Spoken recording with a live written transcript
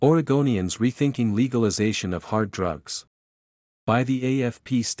Oregonians Rethinking Legalization of Hard Drugs. By the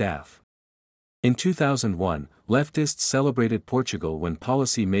AFP staff. In 2001, leftists celebrated Portugal when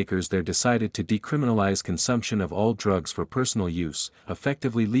policy makers there decided to decriminalize consumption of all drugs for personal use,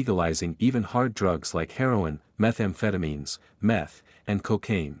 effectively legalizing even hard drugs like heroin, methamphetamines, meth, and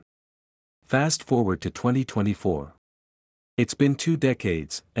cocaine. Fast forward to 2024. It's been 2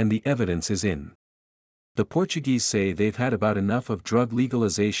 decades, and the evidence is in. The Portuguese say they've had about enough of drug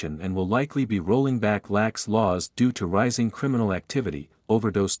legalization and will likely be rolling back lax laws due to rising criminal activity,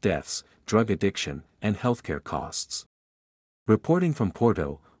 overdose deaths, drug addiction, and healthcare costs. Reporting from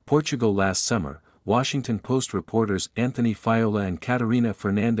Porto, Portugal last summer, Washington Post reporters Anthony Fiola and Catarina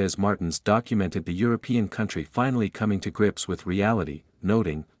Fernandez Martins documented the European country finally coming to grips with reality,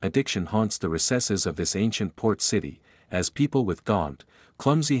 noting, addiction haunts the recesses of this ancient port city, as people with gaunt,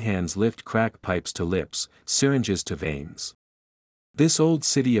 clumsy hands lift crack pipes to lips, syringes to veins. This old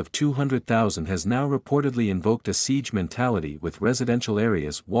city of 200,000 has now reportedly invoked a siege mentality with residential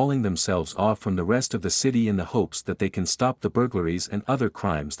areas walling themselves off from the rest of the city in the hopes that they can stop the burglaries and other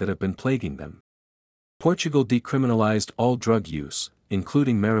crimes that have been plaguing them. Portugal decriminalized all drug use,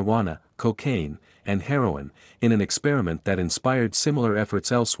 including marijuana, cocaine, and heroin, in an experiment that inspired similar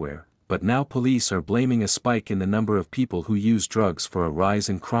efforts elsewhere, but now police are blaming a spike in the number of people who use drugs for a rise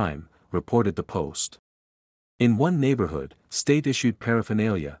in crime, reported the Post. In one neighborhood, state-issued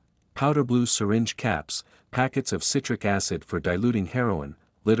paraphernalia, powder blue syringe caps, packets of citric acid for diluting heroin,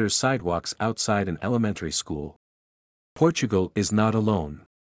 litters sidewalks outside an elementary school. Portugal is not alone.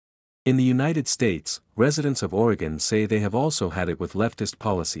 In the United States, residents of Oregon say they have also had it with leftist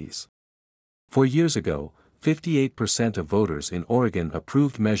policies. 4 years ago, 58% of voters in Oregon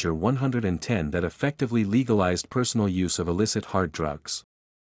approved Measure 110 that effectively legalized personal use of illicit hard drugs.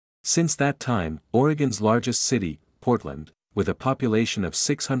 Since that time, Oregon's largest city, Portland, with a population of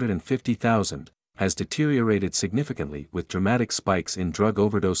 650,000, has deteriorated significantly with dramatic spikes in drug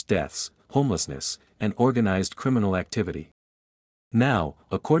overdose deaths, homelessness, and organized criminal activity. Now,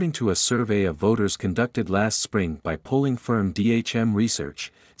 according to a survey of voters conducted last spring by polling firm DHM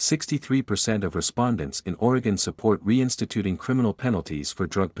Research, 63% of respondents in Oregon support reinstituting criminal penalties for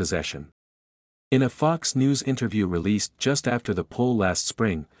drug possession. In a Fox News interview released just after the poll last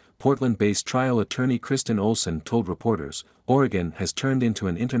spring, Portland-based trial attorney Kristen Olson told reporters, "Oregon has turned into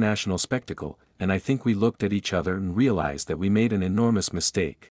an international spectacle, and I think we looked at each other and realized that we made an enormous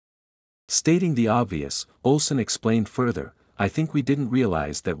mistake." Stating the obvious, Olson explained further, "I think we didn't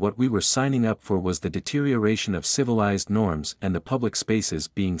realize that what we were signing up for was the deterioration of civilized norms and the public spaces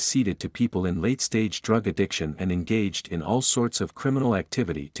being ceded to people in late-stage drug addiction and engaged in all sorts of criminal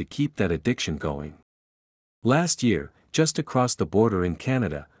activity to keep that addiction going." Last year, just across the border in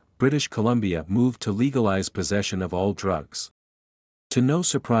Canada, British Columbia moved to legalize possession of all drugs. To no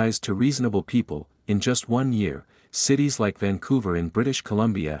surprise to reasonable people, in just 1 year, cities like Vancouver in British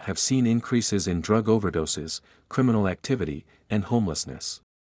Columbia have seen increases in drug overdoses, criminal activity, and homelessness.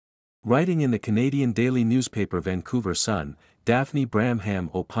 Writing in the Canadian daily newspaper Vancouver Sun, Daphne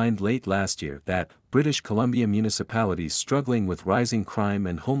Bramham opined late last year that British Columbia municipalities struggling with rising crime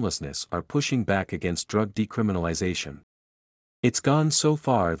and homelessness are pushing back against drug decriminalization. It's gone so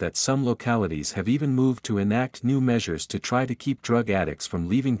far that some localities have even moved to enact new measures to try to keep drug addicts from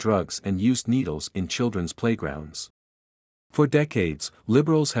leaving drugs and used needles in children's playgrounds. For decades,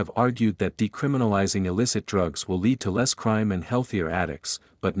 liberals have argued that decriminalizing illicit drugs will lead to less crime and healthier addicts,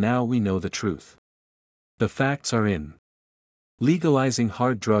 but now we know the truth. The facts are in. Legalizing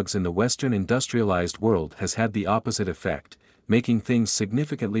hard drugs in the Western industrialized world has had the opposite effect, making things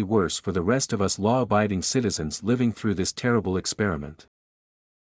significantly worse for the rest of us law-abiding citizens living through this terrible experiment.